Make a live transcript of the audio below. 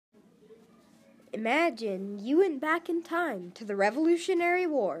Imagine you went back in time to the Revolutionary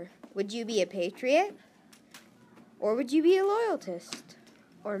War. Would you be a patriot? Or would you be a loyalist?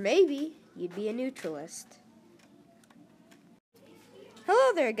 Or maybe you'd be a neutralist.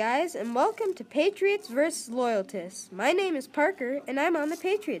 Hello there, guys, and welcome to Patriots vs. Loyalists. My name is Parker, and I'm on the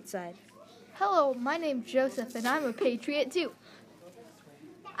Patriot side. Hello, my name's Joseph, and I'm a patriot too.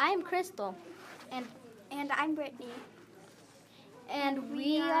 I'm Crystal. And I'm Brittany. And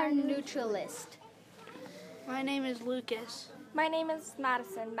we are neutralist. My name is Lucas. My name is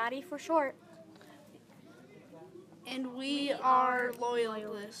Madison, Maddie for short. And we are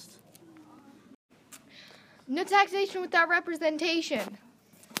loyalists. No taxation without representation.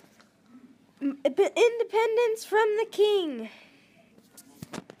 Independence from the king.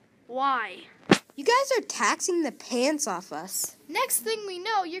 Why? You guys are taxing the pants off us. Next thing we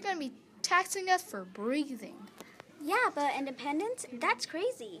know, you're going to be taxing us for breathing. Yeah, but independence? That's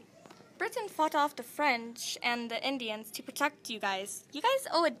crazy. Britain fought off the French and the Indians to protect you guys. You guys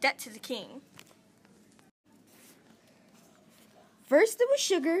owe a debt to the king. First it was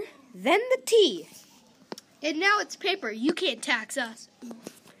sugar, then the tea. And now it's paper. You can't tax us.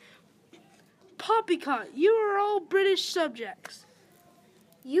 Poppycock, you are all British subjects.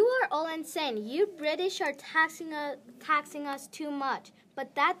 You are all insane. You British are taxing us too much.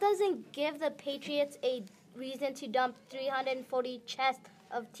 But that doesn't give the Patriots a reason to dump 340 chests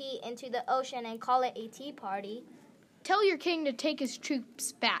of tea into the ocean and call it a tea party. Tell your king to take his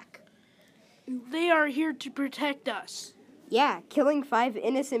troops back. They are here to protect us. Yeah, killing 5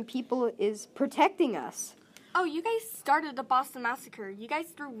 innocent people is protecting us. Oh, you guys started the Boston Massacre. You guys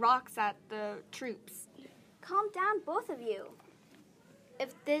threw rocks at the troops. Calm down, both of you.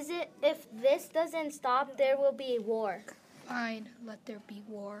 If this doesn't stop, there will be a war. Fine, let there be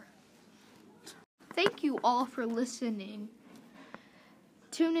war. Thank you all for listening.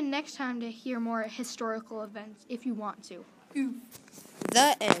 Tune in next time to hear more historical events if you want to.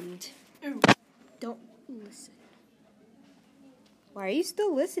 The end. Don't listen. Why are you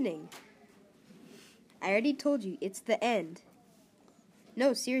still listening? I already told you, it's the end.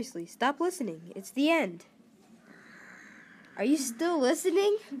 No, seriously, stop listening. It's the end. Are you still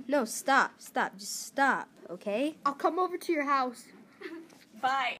listening? No, stop. Just stop, okay? I'll come over to your house. Bye.